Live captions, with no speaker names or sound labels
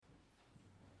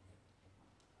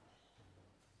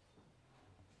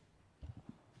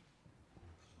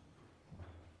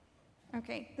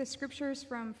Okay, the scripture is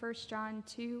from 1 John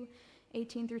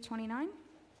 2:18 through 29.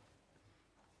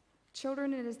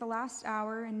 Children, it is the last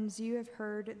hour, and as you have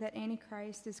heard that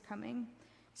Antichrist is coming,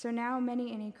 so now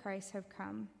many Antichrists have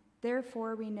come.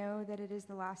 Therefore we know that it is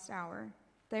the last hour.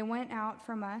 They went out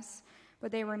from us,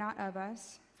 but they were not of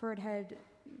us,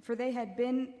 if they had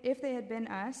been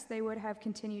us, they would have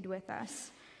continued with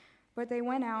us. But they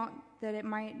went out that it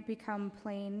might become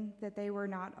plain that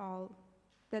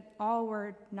all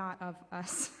were not of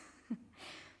us.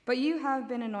 But you have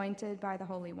been anointed by the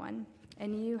Holy One,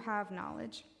 and you have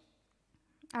knowledge.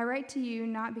 I write to you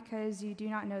not because you do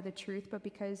not know the truth, but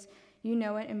because you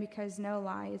know it, and because no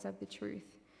lie is of the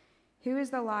truth. Who is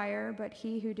the liar but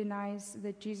he who denies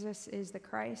that Jesus is the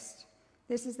Christ?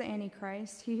 This is the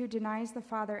Antichrist, he who denies the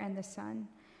Father and the Son.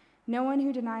 No one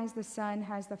who denies the Son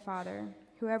has the Father.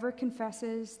 Whoever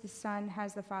confesses the Son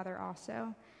has the Father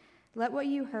also. Let what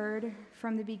you heard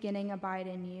from the beginning abide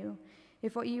in you.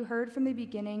 If what you heard from the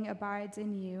beginning abides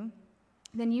in you,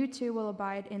 then you too will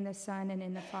abide in the Son and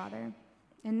in the Father.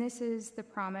 And this is the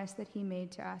promise that he made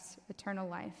to us, eternal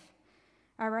life.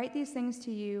 I write these things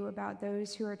to you about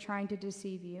those who are trying to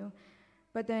deceive you,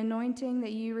 but the anointing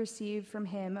that you received from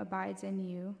him abides in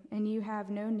you, and you have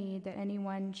no need that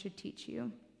anyone should teach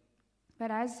you.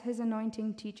 But as his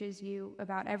anointing teaches you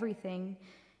about everything,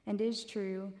 and is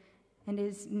true, and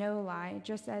is no lie,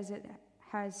 just as it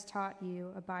has taught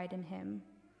you, abide in him.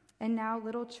 And now,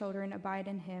 little children, abide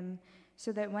in him,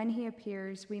 so that when he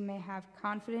appears, we may have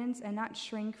confidence and not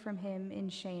shrink from him in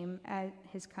shame at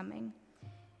his coming.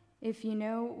 If you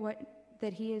know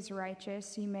that he is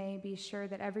righteous, you may be sure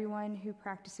that everyone who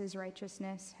practices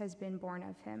righteousness has been born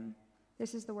of him.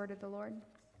 This is the word of the Lord.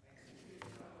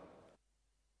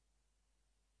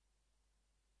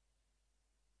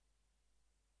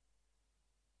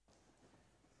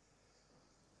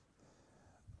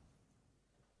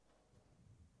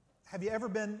 Have you ever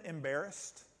been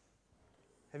embarrassed?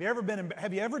 Have you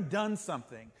ever done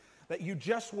something that you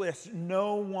just wish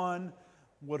no one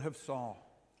would have saw,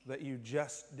 that you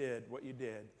just did what you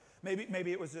did?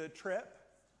 Maybe it was a trip.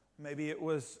 Maybe it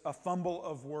was a fumble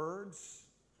of words.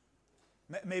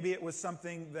 Maybe it was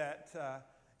something that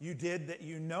you did that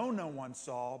you know no one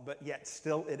saw, but yet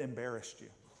still it embarrassed you.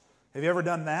 Have you ever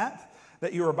done that?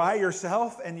 That you were by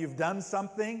yourself and you've done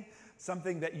something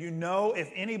that you know if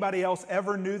anybody else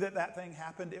ever knew that thing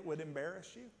happened, it would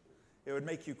embarrass you? It would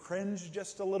make you cringe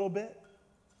just a little bit?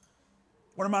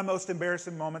 One of my most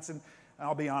embarrassing moments, and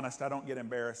I'll be honest, I don't get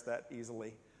embarrassed that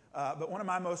easily, but one of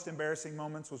my most embarrassing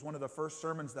moments was one of the first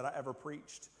sermons that I ever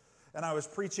preached. And I was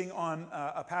preaching on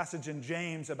a passage in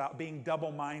James about being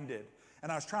double-minded.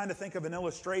 And I was trying to think of an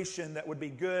illustration that would be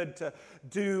good to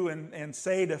do and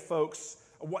say to folks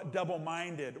what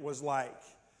double-minded was like.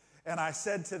 And I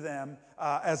said to them,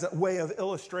 as a way of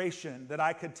illustration, that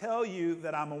I could tell you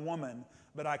that I'm a woman,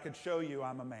 but I could show you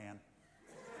I'm a man.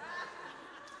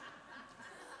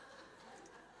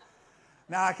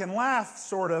 Now, I can laugh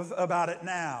sort of about it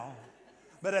now,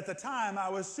 but at the time, I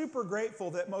was super grateful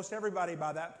that most everybody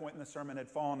by that point in the sermon had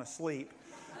fallen asleep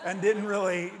and didn't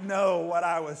really know what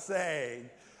I was saying,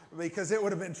 because it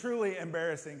would have been truly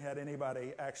embarrassing had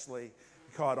anybody actually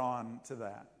caught on to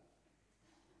that.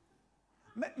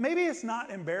 Maybe it's not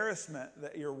embarrassment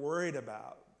that you're worried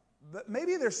about, but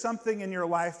maybe there's something in your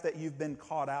life that you've been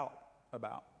caught out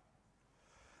about.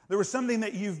 There was something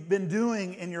that you've been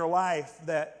doing in your life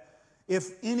that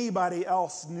if anybody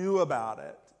else knew about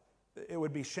it, it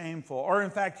would be shameful. Or in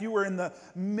fact, you were in the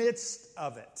midst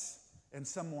of it and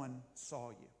someone saw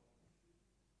you.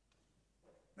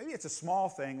 Maybe it's a small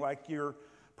thing, like you're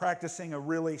practicing a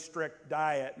really strict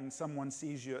diet and someone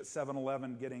sees you at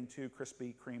 7-Eleven getting 2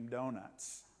 Krispy Kreme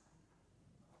donuts.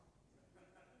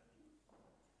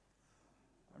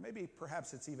 Or maybe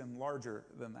perhaps it's even larger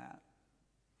than that.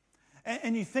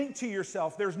 And you think to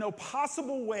yourself, there's no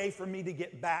possible way for me to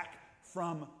get back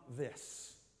from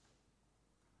this.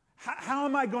 How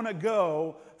am I going to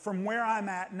go from where I'm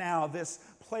at now, this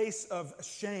place of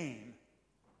shame,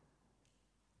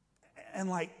 and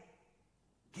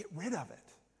get rid of it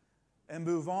and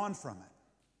move on from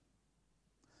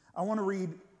it? I want to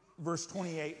read verse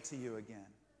 28 to you again.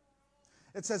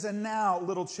 It says, "And now,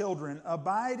 little children,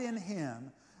 abide in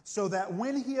him, so that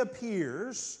when he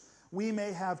appears, we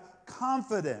may have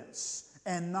confidence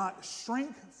and not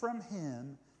shrink from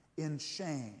him in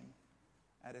shame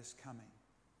at his coming."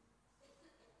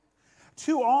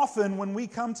 Too often when we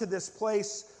come to this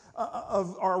place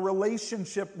of our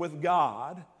relationship with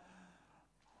God,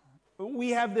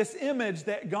 we have this image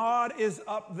that God is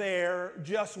up there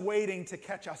just waiting to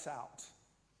catch us out,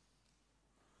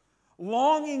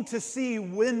 longing to see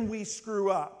when we screw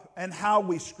up and how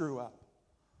we screw up.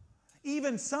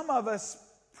 Even some of us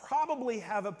probably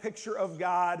have a picture of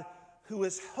God who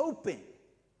is hoping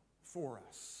for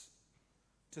us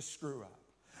to screw up,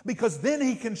 because then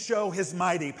he can show his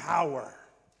mighty power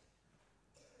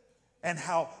and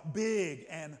how big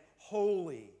and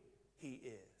holy he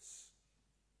is.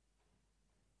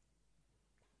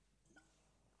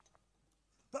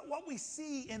 But what we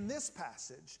see in this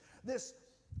passage, this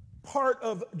part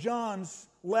of John's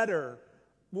letter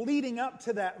leading up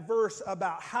to that verse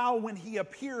about how when he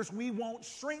appears we won't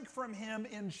shrink from him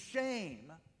in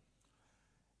shame,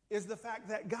 is the fact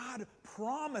that God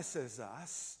promises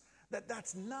us that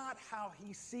that's not how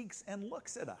he seeks and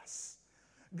looks at us.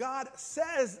 God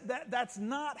says that that's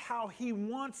not how he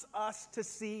wants us to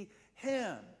see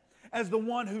him, as the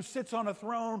one who sits on a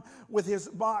throne with his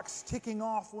box ticking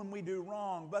off when we do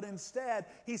wrong. But instead,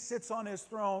 he sits on his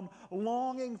throne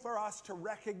longing for us to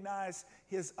recognize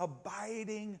his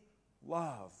abiding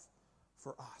love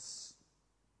for us.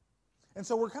 And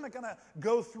so we're kind of going to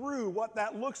go through what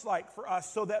that looks like for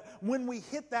us, so that when we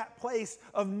hit that place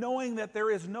of knowing that there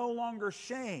is no longer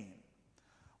shame,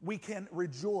 we can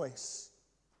rejoice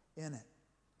in it.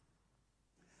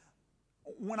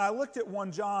 When I looked at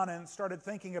 1 John and started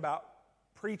thinking about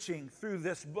preaching through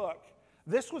this book,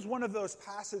 this was one of those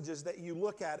passages that you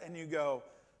look at and you go,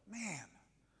 man,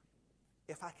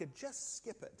 if I could just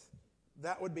skip it,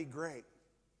 that would be great.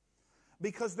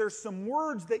 Because there's some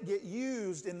words that get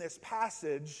used in this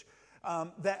passage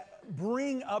that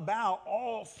bring about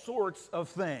all sorts of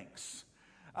things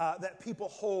that people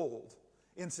hold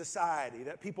in society,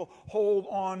 that people hold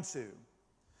on to.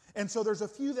 And so there's a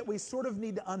few that we sort of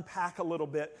need to unpack a little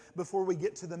bit before we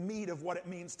get to the meat of what it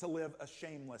means to live a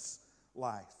shameless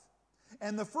life.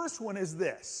 And the first one is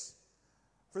this.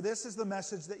 For this is the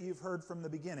message that you've heard from the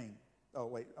beginning. Oh,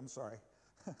 wait, I'm sorry.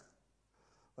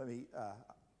 Let me...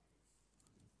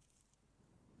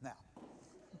 Now.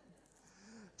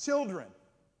 Children,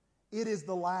 it is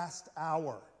the last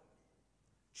hour.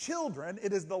 Children,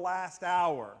 it is the last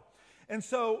hour. And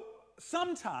so...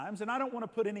 sometimes, and I don't want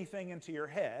to put anything into your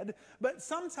head, but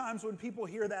sometimes when people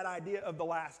hear that idea of the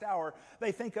last hour,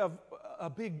 they think of a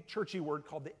big churchy word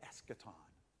called the eschaton,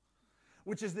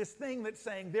 which is this thing that's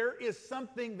saying there is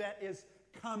something that is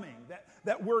coming,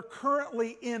 that we're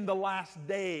currently in the last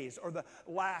days or the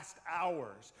last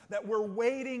hours, that we're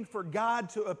waiting for God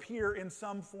to appear in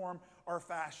some form or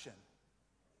fashion.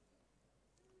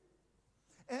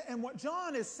 And what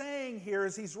John is saying here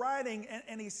is he's writing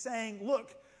and he's saying,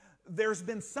 look, there's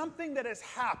been something that has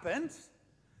happened,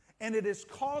 and it has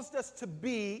caused us to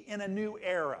be in a new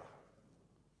era.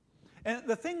 And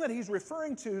the thing that he's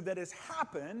referring to that has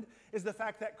happened is the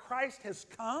fact that Christ has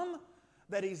come,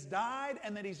 that he's died,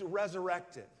 and that he's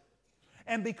resurrected.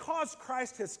 And because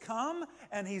Christ has come,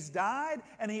 and he's died,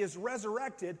 and he is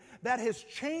resurrected, that has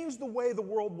changed the way the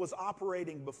world was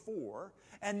operating before,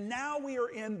 and now we are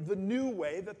in the new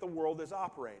way that the world is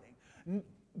operating.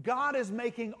 God is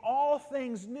making all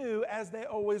things new as they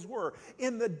always were.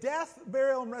 In the death,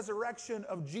 burial, and resurrection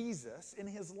of Jesus in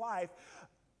his life,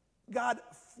 God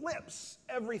flips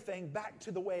everything back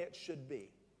to the way it should be.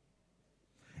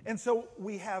 And so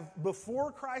we have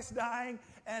before Christ dying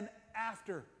and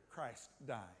after Christ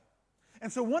dying.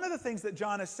 And so one of the things that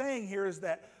John is saying here is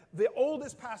that the old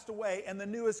has passed away and the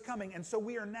new is coming. And so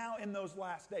we are now in those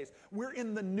last days. We're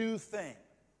in the new thing.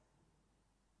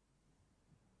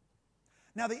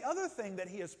 Now, the other thing that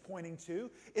he is pointing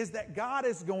to is that God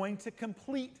is going to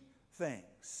complete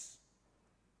things.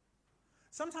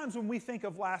 Sometimes when we think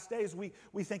of last days,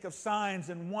 we think of signs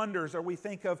and wonders, or we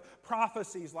think of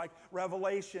prophecies like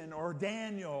Revelation or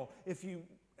Daniel, if you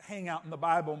hang out in the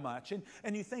Bible much.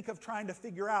 And you think of trying to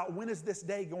figure out when is this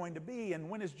day going to be and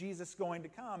when is Jesus going to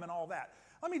come and all that.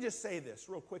 Let me just say this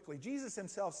real quickly. Jesus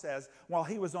himself says, while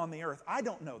he was on the earth, I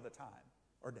don't know the time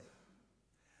or date.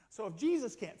 So if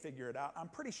Jesus can't figure it out, I'm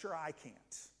pretty sure I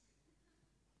can't.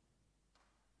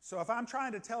 So if I'm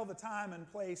trying to tell the time and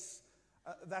place,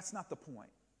 that's not the point.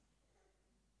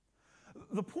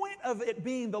 The point of it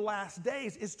being the last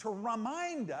days is to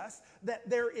remind us that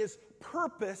there is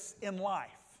purpose in life.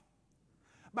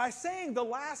 By saying the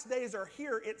last days are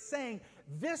here, it's saying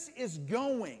this is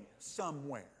going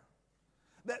somewhere.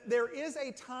 That there is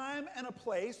a time and a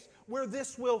place where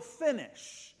this will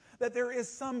finish. That there is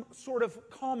some sort of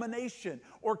culmination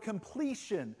or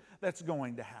completion that's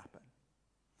going to happen.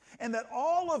 And that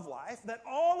all of life, that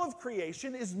all of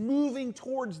creation is moving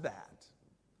towards that.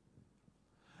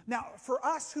 Now, for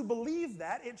us who believe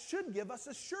that, it should give us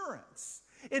assurance.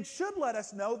 It should let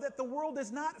us know that the world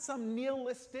is not some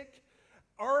nihilistic,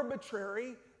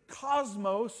 arbitrary,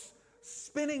 cosmos,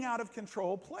 spinning out of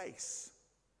control place.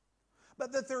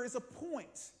 But that there is a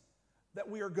point that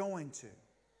we are going to.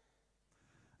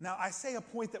 Now, I say a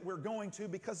point that we're going to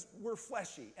because we're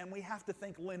fleshy and we have to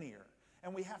think linear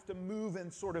and we have to move in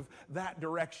sort of that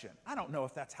direction. I don't know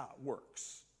if that's how it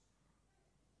works.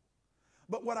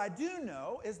 But what I do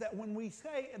know is that when we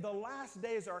say the last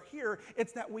days are here,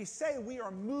 it's that we say we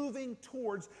are moving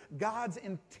towards God's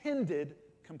intended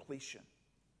completion.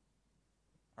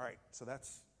 All right, so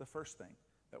that's the first thing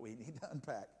that we need to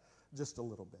unpack just a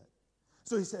little bit.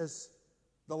 So he says,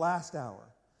 the last hour.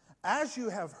 As you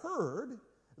have heard,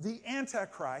 the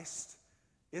Antichrist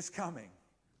is coming.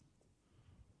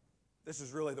 This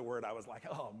is really the word I was like,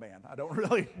 oh man, I don't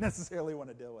really necessarily want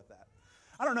to deal with that.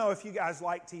 I don't know if you guys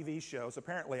like TV shows.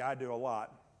 Apparently I do a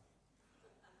lot.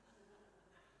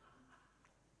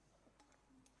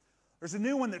 There's a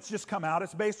new one that's just come out.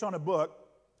 It's based on a book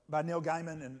by Neil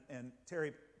Gaiman and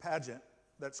Terry Paget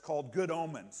that's called Good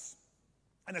Omens.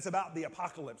 And it's about the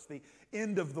apocalypse, the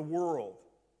end of the world.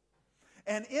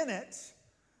 And in it,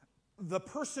 the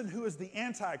person who is the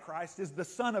Antichrist is the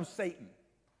son of Satan.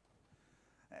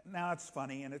 Now, it's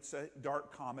funny, and it's a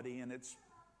dark comedy, and it's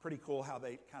pretty cool how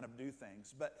they kind of do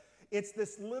things. But it's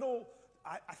this little,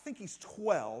 I think he's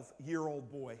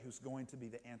 12-year-old boy who's going to be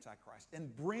the Antichrist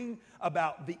and bring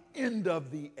about the end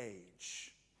of the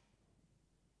age.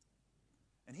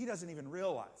 And he doesn't even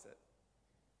realize it.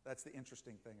 That's the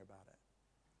interesting thing about it.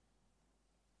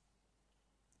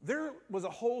 There was a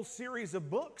whole series of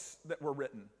books that were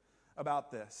written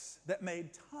about this that made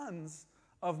tons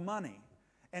of money.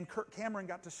 And Kirk Cameron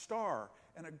got to star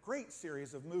in a great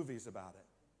series of movies about it.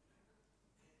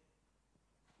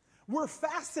 We're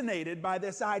fascinated by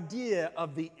this idea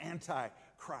of the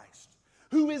Antichrist.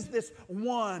 Who is this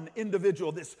one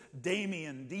individual, this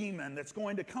Damien demon that's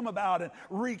going to come about and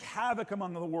wreak havoc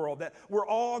among the world, that we're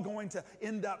all going to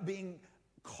end up being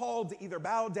called to either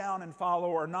bow down and follow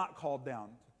or not called down?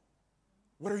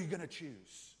 What are you going to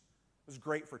choose? It was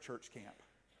great for church camp.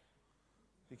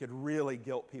 You could really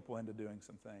guilt people into doing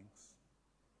some things.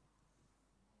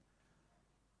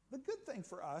 The good thing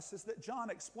for us is that John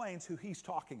explains who he's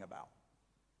talking about.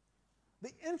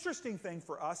 The interesting thing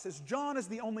for us is John is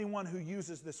the only one who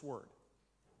uses this word,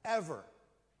 ever,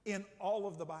 in all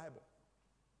of the Bible.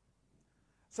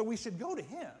 So we should go to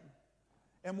him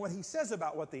and what he says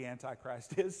about what the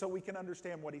Antichrist is so we can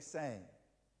understand what he's saying.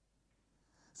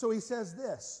 So he says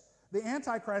this, the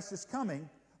Antichrist is coming,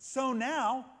 so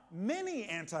now many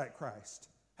Antichrists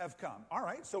have come. All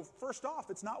right, so first off,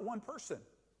 it's not one person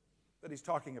that he's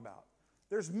talking about.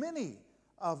 There's many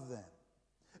of them.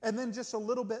 And then just a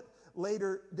little bit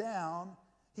later down,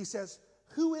 he says,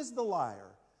 who is the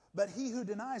liar but he who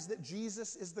denies that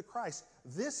Jesus is the Christ?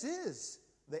 This is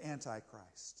the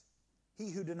Antichrist,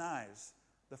 he who denies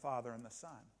the Father and the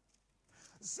Son.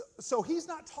 So he's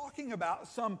not talking about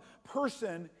some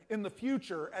person in the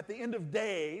future at the end of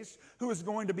days who is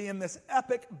going to be in this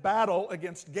epic battle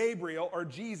against Gabriel or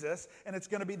Jesus, and it's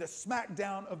going to be the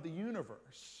smackdown of the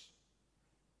universe.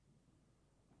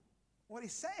 What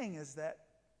he's saying is that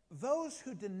those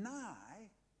who deny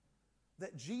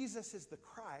that Jesus is the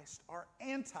Christ are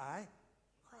anti-Christ.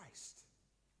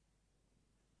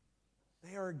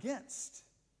 They are against.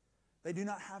 They do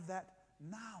not have that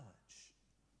knowledge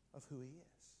of who he is.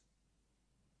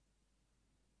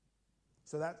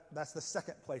 So that's the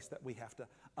second place that we have to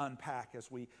unpack as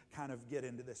we kind of get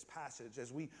into this passage,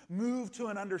 as we move to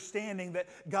an understanding that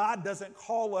God doesn't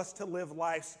call us to live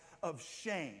lives of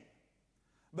shame,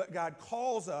 but God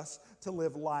calls us to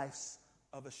live lives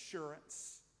of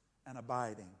assurance and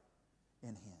abiding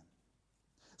in him.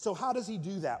 So how does he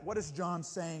do that? What is John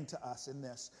saying to us in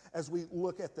this as we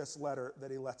look at this letter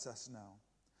that he lets us know?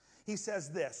 He says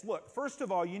this, look, first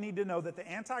of all, you need to know that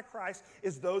the Antichrist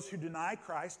is those who deny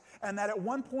Christ, and that at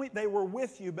one point they were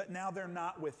with you, but now they're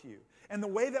not with you. And the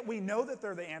way that we know that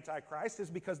they're the Antichrist is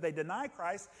because they deny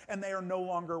Christ and they are no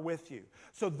longer with you.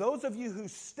 So those of you who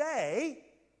stay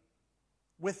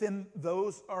within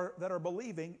those that are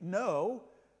believing, know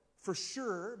for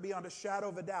sure, beyond a shadow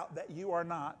of a doubt, that you are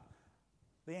not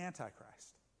the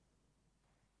Antichrist.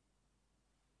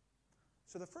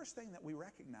 So the first thing that we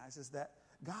recognize is that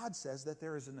God says that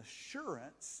there is an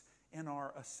assurance in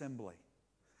our assembly.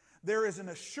 There is an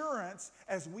assurance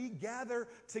as we gather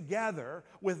together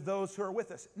with those who are with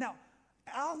us. Now,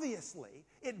 obviously,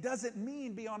 it doesn't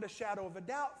mean beyond a shadow of a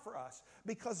doubt for us,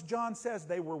 because John says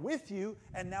they were with you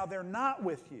and now they're not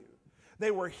with you.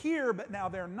 They were here, but now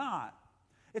they're not.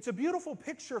 It's a beautiful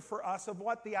picture for us of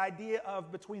what the idea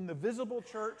of between the visible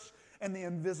church and the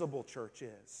invisible church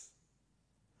is.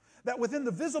 That within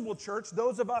the visible church,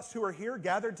 those of us who are here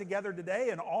gathered together today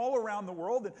and all around the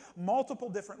world in multiple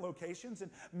different locations and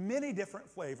many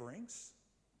different flavorings,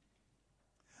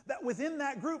 that within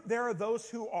that group there are those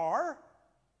who are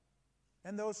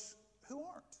and those who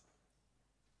aren't.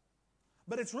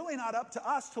 But it's really not up to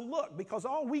us to look, because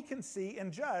all we can see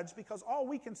and judge, because all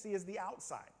we can see is the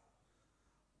outside.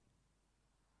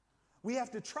 We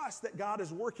have to trust that God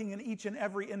is working in each and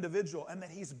every individual, and that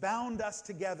He's bound us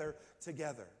together.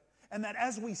 And that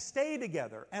as we stay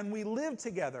together and we live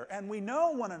together and we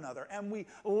know one another and we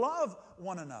love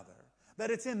one another,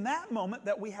 that it's in that moment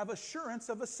that we have assurance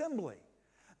of assembly.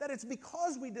 That it's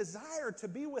because we desire to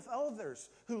be with others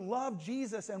who love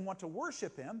Jesus and want to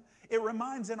worship Him, it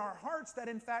reminds in our hearts that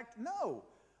in fact, no,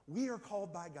 we are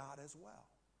called by God as well.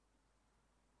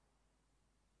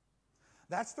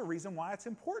 That's the reason why it's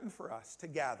important for us to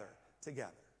gather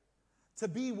together, to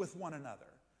be with one another.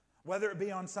 Whether it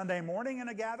be on Sunday morning in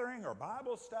a gathering, or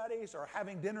Bible studies, or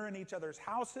having dinner in each other's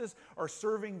houses, or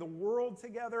serving the world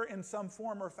together in some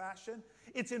form or fashion,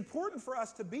 it's important for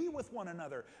us to be with one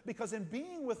another, because in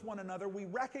being with one another, we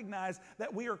recognize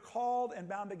that we are called and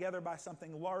bound together by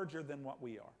something larger than what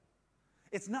we are.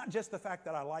 It's not just the fact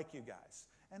that I like you guys.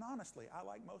 And honestly, I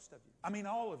like most of you. I mean,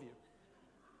 all of you.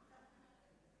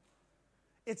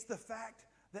 It's the fact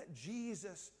that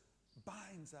Jesus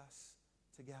binds us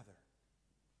together.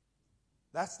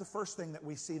 That's the first thing that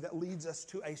we see that leads us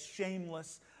to a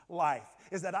shameless life,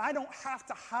 is that I don't have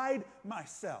to hide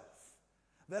myself,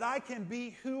 that I can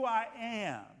be who I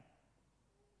am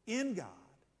in God,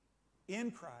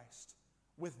 in Christ,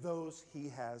 with those He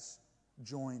has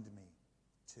joined me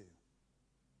to.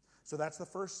 So that's the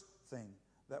first thing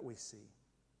that we see.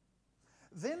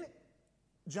 Then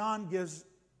John gives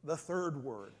the third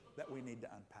word that we need to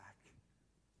unpack.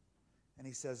 And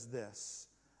he says this: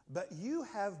 "But you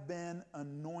have been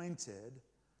anointed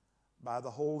by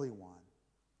the Holy One,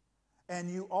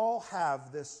 and you all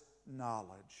have this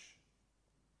knowledge."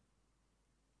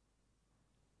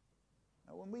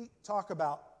 Now, when we talk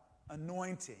about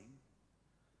anointing,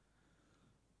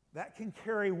 that can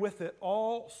carry with it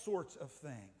all sorts of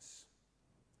things.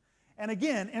 And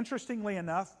again, interestingly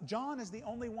enough, John is the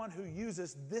only one who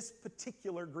uses this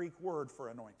particular Greek word for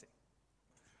anointing.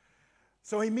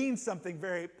 So he means something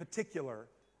very particular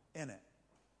in it.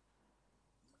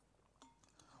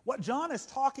 What John is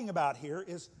talking about here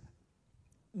is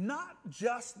not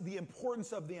just the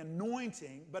importance of the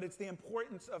anointing, but it's the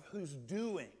importance of who's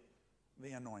doing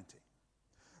the anointing.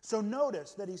 So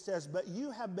notice that he says, "But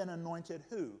you have been anointed"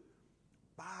 who?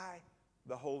 By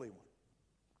the Holy One.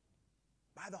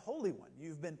 By the Holy One.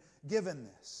 You've been given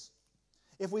this.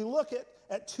 If we look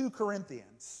at 2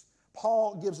 Corinthians,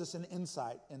 Paul gives us an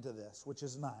insight into this, which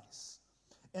is nice.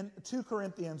 In 2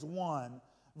 Corinthians 1,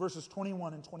 verses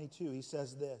 21 and 22, he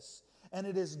says this: "And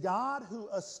it is God who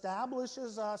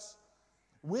establishes us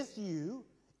with you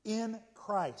in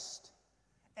Christ,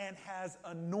 and has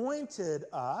anointed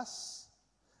us."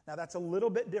 Now that's a little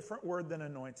bit different word than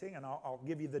anointing, and I'll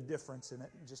give you the difference in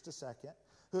it in just a second.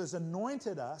 "Who has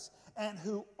anointed us, and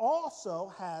who also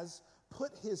has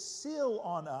put His seal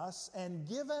on us and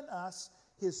given us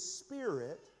His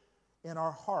Spirit in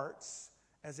our hearts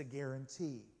as a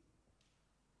guarantee."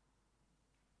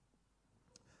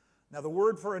 Now the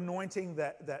word for anointing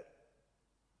that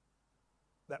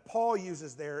Paul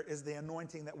uses there is the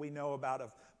anointing that we know about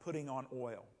of putting on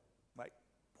oil, like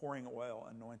pouring oil,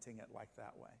 anointing it like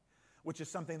that way, which is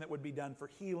something that would be done for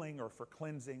healing or for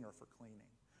cleansing or for cleaning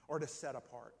or to set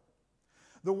apart.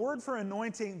 The word for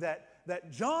anointing that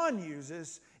John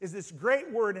uses is this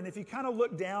great word, and if you kind of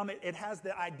look down, it has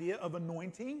the idea of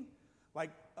anointing,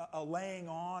 like a laying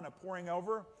on, a pouring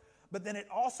over, but then it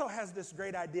also has this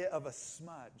great idea of a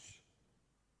smudge.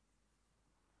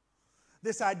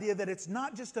 This idea that it's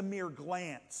not just a mere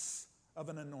glance of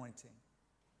an anointing,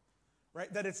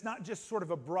 right? That it's not just sort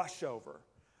of a brush over,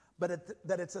 but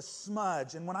that it's a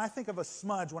smudge. And when I think of a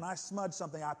smudge, when I smudge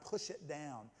something, I push it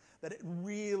down. That it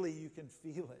really, you can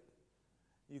feel it.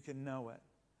 You can know it.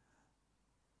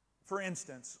 For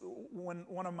instance, when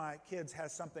one of my kids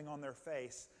has something on their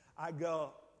face, I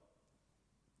go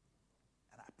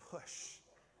and I push.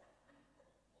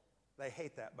 They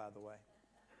hate that, by the way.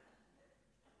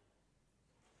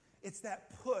 It's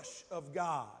that push of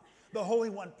God. The Holy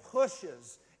One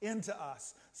pushes into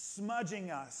us,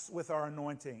 smudging us with our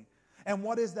anointing. And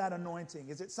what is that anointing?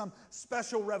 Is it some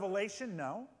special revelation?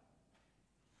 No.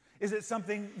 Is it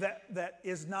something that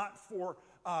is not for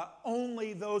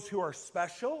only those who are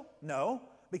special? No,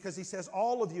 because he says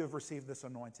all of you have received this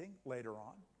anointing later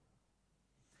on.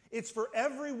 It's for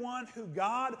everyone who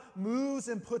God moves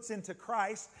and puts into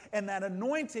Christ, and that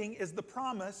anointing is the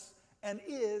promise and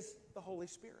is the Holy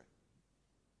Spirit.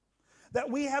 That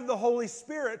we have the Holy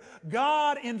Spirit,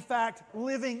 God, in fact,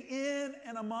 living in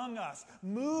and among us,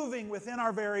 moving within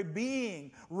our very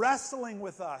being, wrestling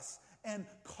with us, and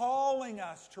calling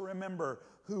us to remember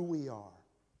who we are.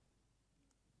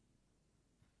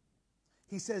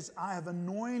 He says, I have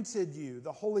anointed you,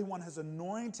 the Holy One has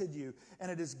anointed you,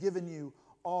 and it has given you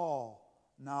all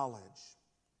knowledge.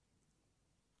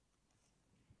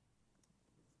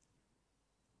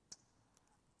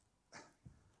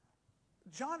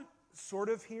 John, sort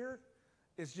of here,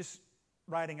 is just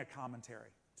writing a commentary,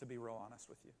 to be real honest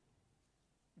with you.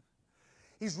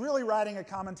 He's really writing a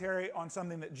commentary on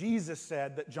something that Jesus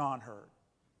said that John heard.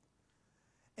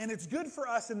 And it's good for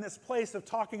us in this place of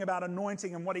talking about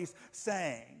anointing and what he's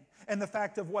saying, and the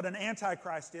fact of what an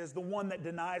antichrist is, the one that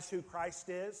denies who Christ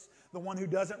is, the one who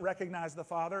doesn't recognize the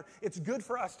Father. It's good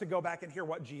for us to go back and hear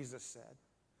what Jesus said.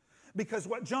 Because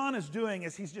what John is doing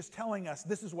is he's just telling us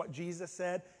this is what Jesus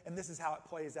said, and this is how it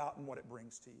plays out and what it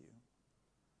brings to you.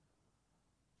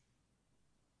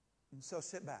 And so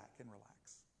sit back and relax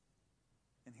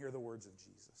and hear the words of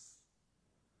Jesus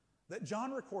that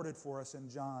John recorded for us in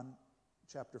John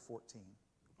chapter 14.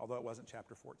 Although it wasn't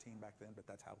chapter 14 back then, but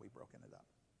that's how we've broken it up.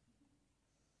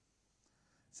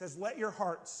 It says, let your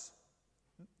hearts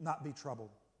not be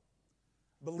troubled.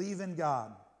 Believe in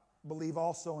God. Believe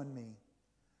also in me.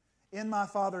 In my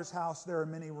Father's house there are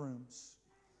many rooms.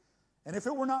 And if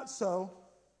it were not so,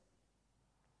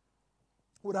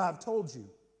 would I have told you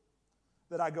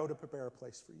that I go to prepare a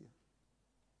place for you?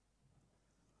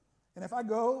 And if I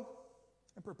go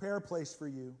and prepare a place for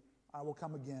you, I will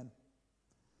come again.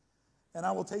 And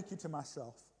I will take you to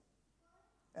myself.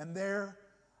 And there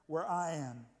where I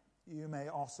am, you may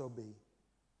also be.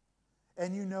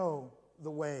 And you know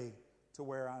the way to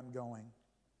where I'm going.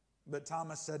 But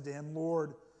Thomas said to him,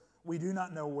 Lord, we do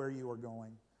not know where you are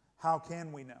going. How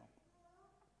can we know?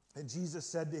 And Jesus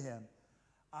said to him,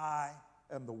 I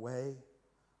am the way,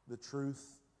 the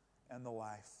truth, and the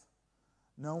life.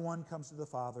 No one comes to the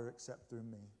Father except through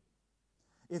me.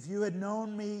 If you had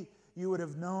known me, you would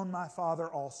have known my Father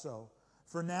also.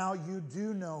 For now you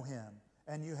do know him,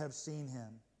 and you have seen him.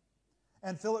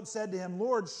 And Philip said to him,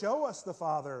 Lord, show us the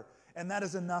Father, and that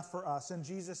is enough for us. And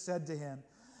Jesus said to him,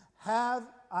 have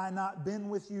I not been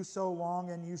with you so long,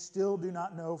 and you still do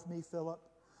not know me, Philip?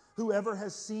 Whoever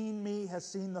has seen me has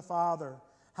seen the Father.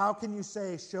 How can you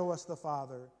say, show us the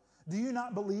Father? Do you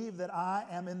not believe that I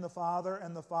am in the Father,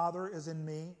 and the Father is in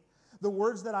me? The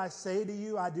words that I say to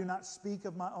you, I do not speak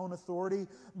of my own authority,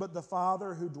 but the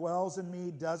Father who dwells in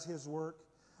me does his work.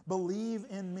 Believe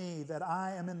in me that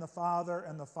I am in the Father,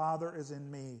 and the Father is in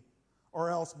me. Or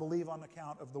else believe on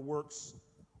account of the works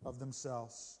of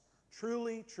themselves.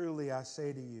 Truly, truly, I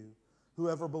say to you,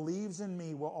 whoever believes in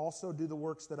me will also do the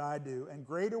works that I do, and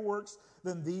greater works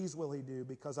than these will he do,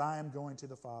 because I am going to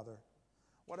the Father.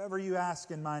 Whatever you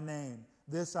ask in my name,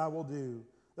 this I will do,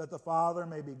 that the Father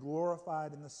may be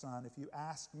glorified in the Son. If you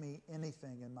ask me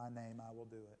anything in my name, I will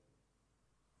do it.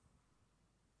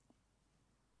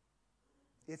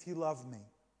 If you love me,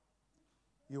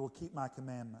 you will keep my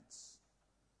commandments.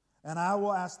 And I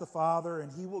will ask the Father, and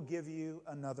he will give you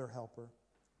another helper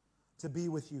to be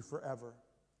with you forever.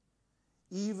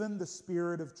 Even the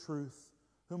Spirit of truth,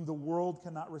 whom the world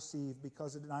cannot receive,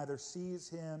 because it neither sees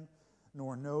him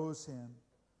nor knows him.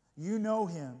 You know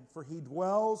him, for he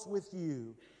dwells with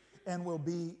you and will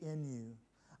be in you.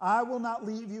 I will not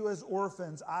leave you as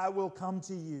orphans. I will come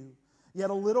to you. Yet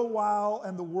a little while,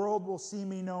 and the world will see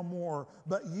me no more.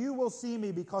 But you will see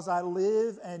me, because I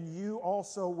live, and you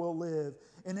also will live.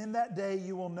 And in that day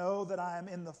you will know that I am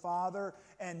in the Father,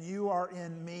 and you are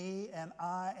in me, and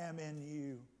I am in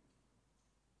you.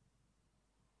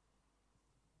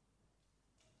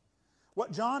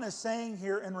 What John is saying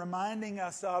here and reminding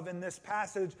us of in this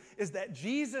passage is that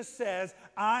Jesus says,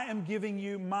 I am giving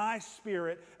you my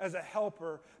Spirit as a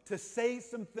helper to say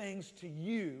some things to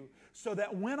you so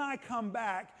that when I come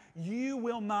back, you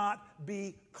will not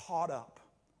be caught up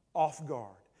off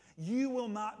guard. You will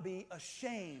not be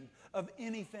ashamed of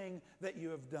anything that you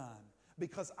have done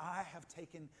because I have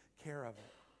taken care of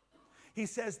it. He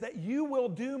says that you will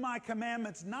do my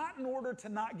commandments not in order to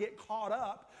not get caught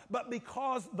up, but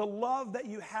because the love that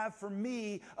you have for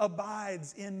me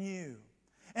abides in you.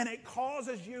 And it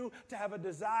causes you to have a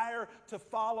desire to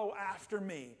follow after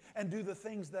me and do the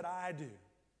things that I do.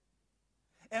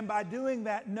 And by doing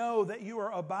that, know that you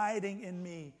are abiding in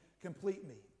me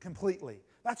completely.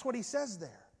 That's what he says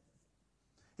there.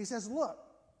 He says, look,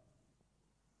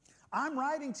 I'm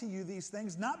writing to you these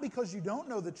things not because you don't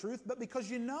know the truth, but because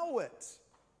you know it.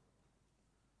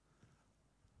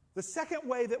 The second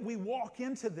way that we walk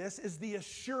into this is the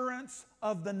assurance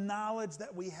of the knowledge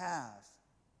that we have.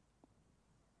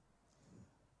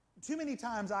 Too many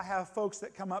times I have folks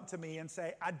that come up to me and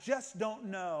say, I just don't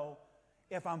know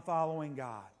if I'm following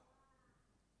God.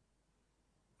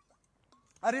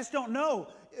 I just don't know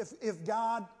if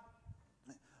God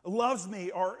loves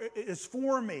me or is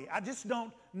for me. I just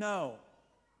don't know.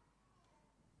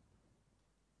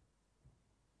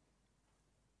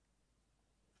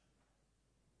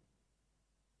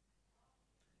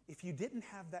 If you didn't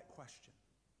have that question,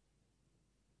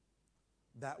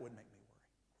 that would make me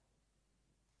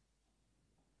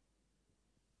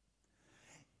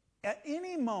worry. At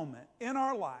any moment in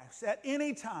our lives, at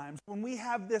any time, when we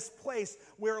have this place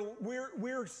where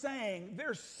we're saying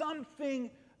there's something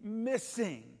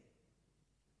missing,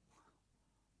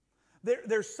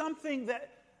 there's something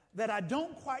that I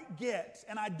don't quite get,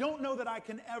 and I don't know that I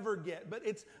can ever get, but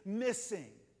it's missing.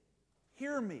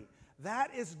 Hear me.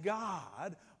 That is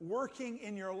God working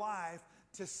in your life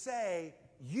to say,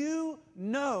 you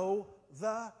know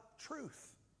the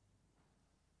truth.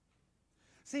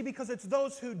 See, because it's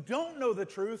those who don't know the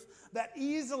truth that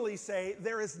easily say,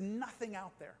 there is nothing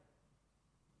out there.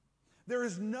 There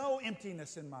is no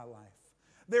emptiness in my life.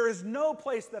 There is no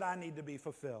place that I need to be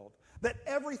fulfilled. That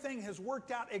everything has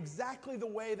worked out exactly the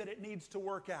way that it needs to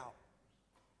work out.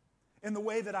 In the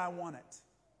way that I want it.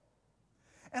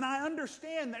 And I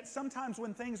understand that sometimes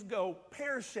when things go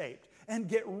pear-shaped and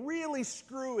get really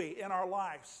screwy in our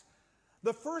lives,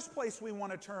 the first place we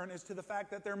want to turn is to the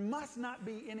fact that there must not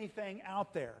be anything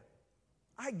out there.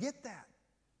 I get that.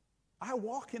 I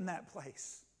walk in that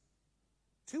place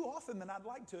too often than I'd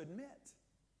like to admit.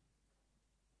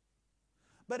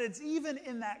 But it's even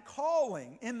in that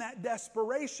calling, in that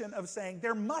desperation of saying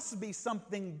there must be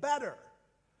something better,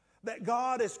 that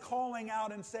God is calling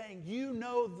out and saying, you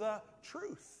know the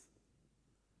truth.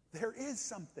 There is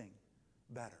something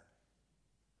better.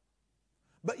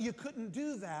 But you couldn't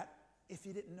do that if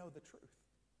you didn't know the truth.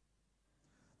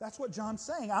 That's what John's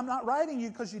saying. I'm not writing you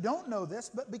because you don't know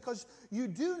this, but because you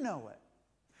do know it.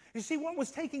 You see, what was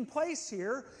taking place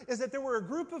here is that there were a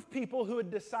group of people who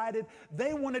had decided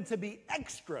they wanted to be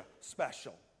extra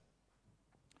special.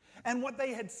 And what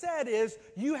they had said is,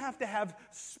 you have to have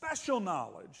special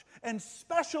knowledge and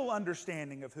special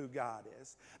understanding of who God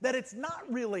is. That it's not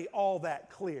really all that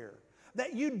clear.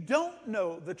 That you don't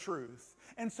know the truth.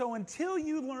 And so until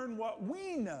you learn what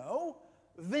we know,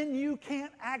 then you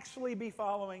can't actually be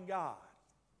following God.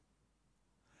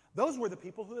 Those were the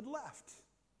people who had left.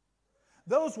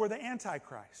 Those were the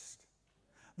Antichrist.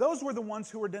 Those were the ones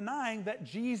who were denying that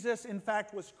Jesus, in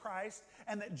fact, was Christ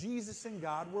and that Jesus and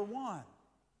God were one.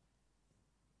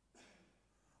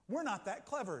 We're not that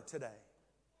clever today.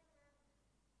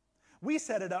 We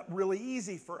set it up really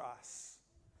easy for us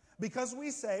because we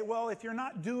say, well, if you're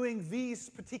not doing these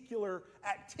particular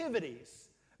activities,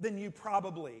 then you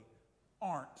probably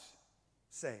aren't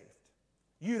saved.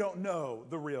 You don't know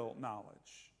the real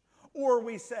knowledge. Or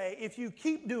we say, if you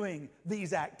keep doing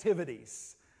these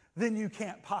activities, then you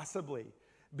can't possibly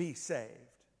be saved.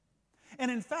 And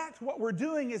in fact, what we're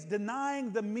doing is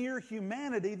denying the mere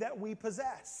humanity that we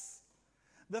possess.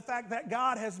 The fact that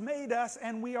God has made us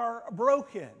and we are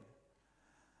broken.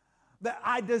 That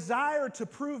I desire to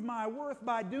prove my worth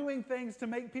by doing things to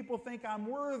make people think I'm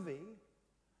worthy.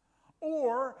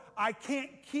 Or I can't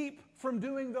keep from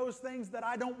doing those things that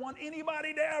I don't want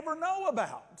anybody to ever know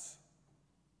about.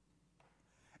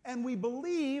 And we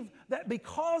believe that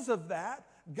because of that,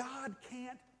 God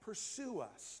can't pursue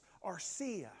us or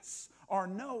see us or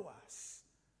know us.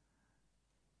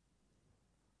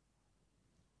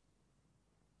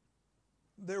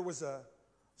 There was a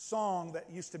song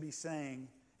that used to be sang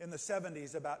in the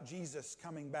 70s about Jesus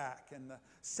coming back and the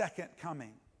second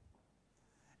coming.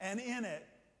 And in it,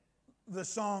 the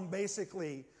song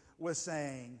basically was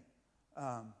saying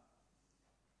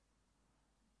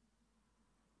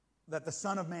that the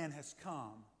Son of Man has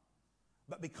come,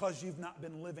 but because you've not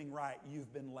been living right,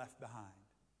 you've been left behind.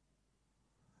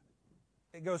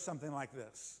 It goes something like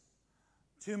this.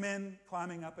 Two men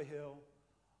climbing up a hill.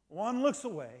 One looks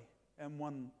away and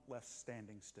one left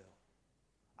standing still.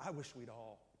 I wish we'd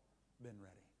all been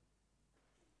ready.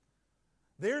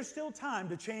 There's still time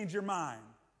to change your mind.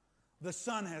 The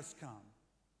Son has come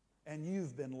and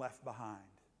you've been left behind.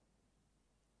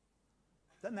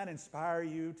 Doesn't that inspire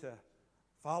you to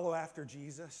follow after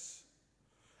Jesus?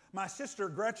 My sister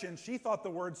Gretchen, she thought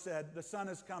the word said, the Son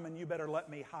has come and you better let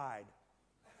me hide.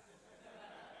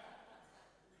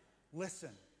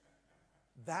 Listen,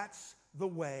 that's the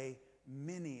way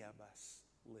many of us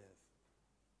live.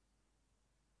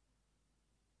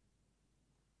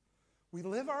 We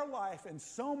live our life in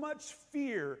so much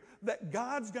fear that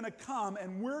God's going to come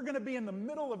and we're going to be in the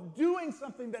middle of doing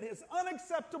something that is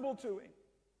unacceptable to Him.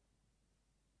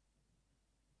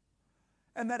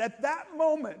 And that at that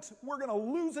moment, we're going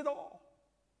to lose it all.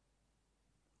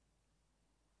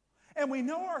 And we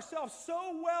know ourselves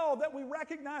so well that we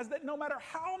recognize that no matter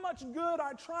how much good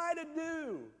I try to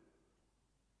do,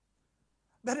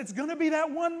 that it's going to be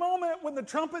that one moment when the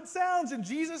trumpet sounds and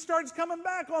Jesus starts coming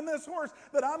back on this horse,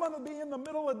 that I'm going to be in the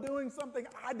middle of doing something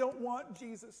I don't want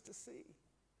Jesus to see.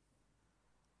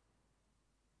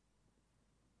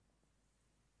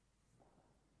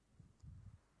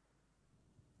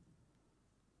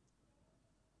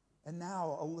 And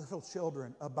now, O little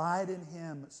children, abide in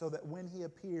him, so that when he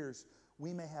appears,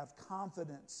 we may have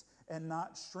confidence and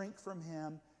not shrink from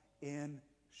him in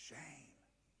shame.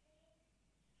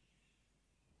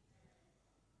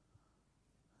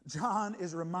 John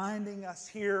is reminding us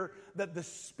here that the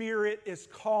Spirit is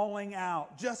calling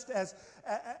out. Just as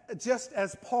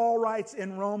Paul writes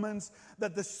in Romans,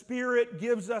 that the Spirit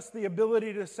gives us the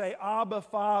ability to say, Abba,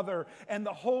 Father, and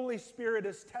the Holy Spirit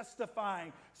is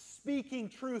testifying, speaking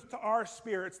truth to our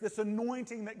spirits, this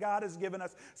anointing that God has given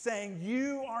us, saying,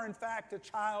 you are in fact a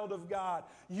child of God.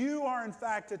 You are in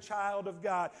fact a child of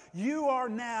God. You are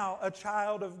now a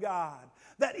child of God.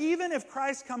 That even if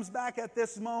Christ comes back at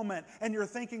this moment and you're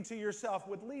thinking to yourself,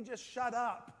 would Lee just shut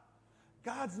up?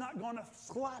 God's not going to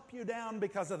slap you down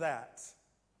because of that.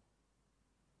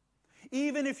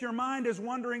 Even if your mind is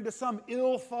wandering to some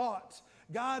ill thought,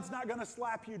 God's not going to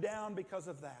slap you down because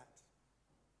of that.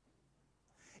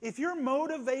 If your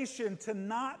motivation to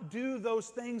not do those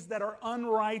things that are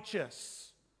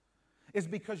unrighteous is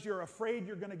because you're afraid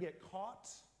you're going to get caught,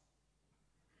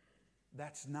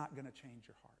 that's not going to change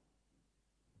your heart.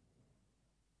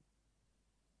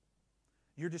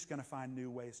 You're just going to find new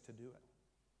ways to do it.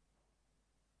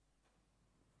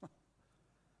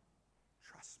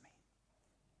 Trust me.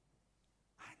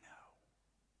 I know.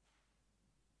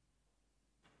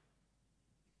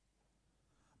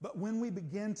 But when we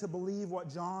begin to believe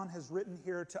what John has written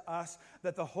here to us,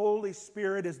 that the Holy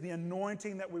Spirit is the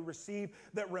anointing that we receive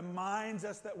that reminds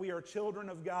us that we are children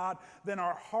of God, then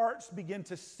our hearts begin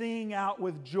to sing out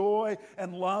with joy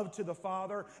and love to the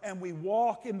Father, and we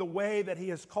walk in the way that He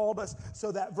has called us.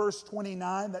 So that verse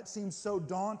 29 that seems so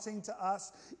daunting to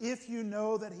us, if you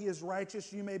know that He is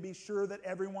righteous, you may be sure that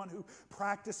everyone who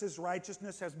practices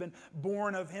righteousness has been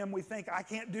born of Him. We think, I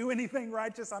can't do anything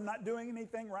righteous, I'm not doing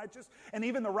anything righteous. And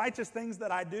even the righteous things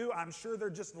that I do, I'm sure they're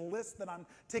just lists that I'm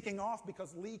ticking off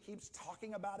because Lee keeps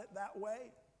talking about it that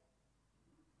way.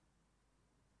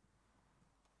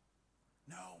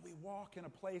 No, we walk in a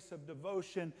place of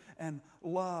devotion and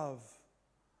love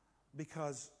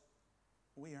because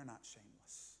we are not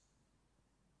shameless.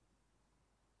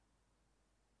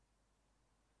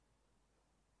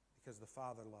 Because the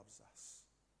Father loves us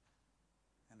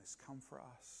and has come for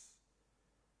us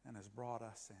and has brought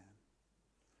us in.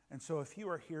 And so if you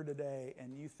are here today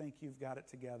and you think you've got it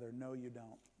together, no, you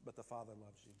don't, but the Father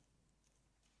loves you.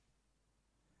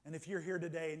 And if you're here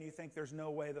today and you think there's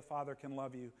no way the Father can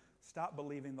love you, stop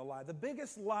believing the lie. The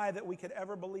biggest lie that we could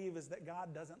ever believe is that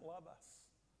God doesn't love us.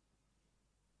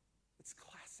 It's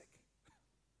classic.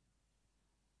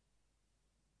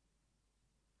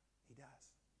 He does.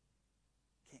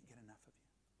 Can't get enough of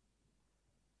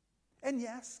you. And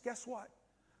yes, guess what?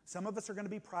 Some of us are going to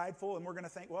be prideful and we're going to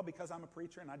think, well, because I'm a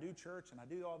preacher and I do church and I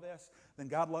do all this, then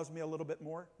God loves me a little bit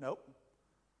more. Nope.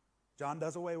 John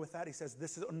does away with that. He says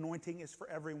this anointing is for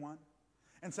everyone.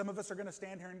 And some of us are going to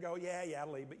stand here and go, yeah,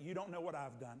 Lee, but you don't know what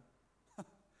I've done.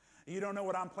 You don't know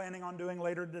what I'm planning on doing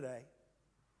later today.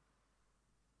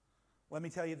 Let me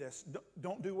tell you this.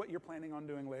 Don't do what you're planning on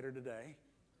doing later today.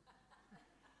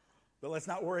 But let's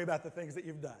not worry about the things that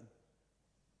you've done.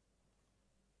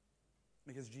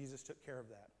 Because Jesus took care of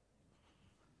that.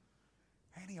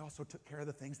 And He also took care of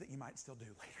the things that you might still do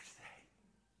later today.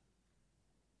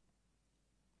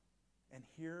 And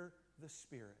hear the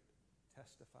Spirit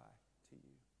testify to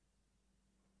you.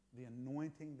 The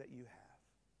anointing that you have.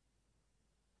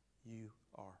 You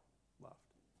are loved.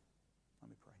 Let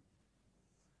me pray.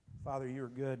 Father, you are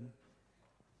good.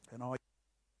 And all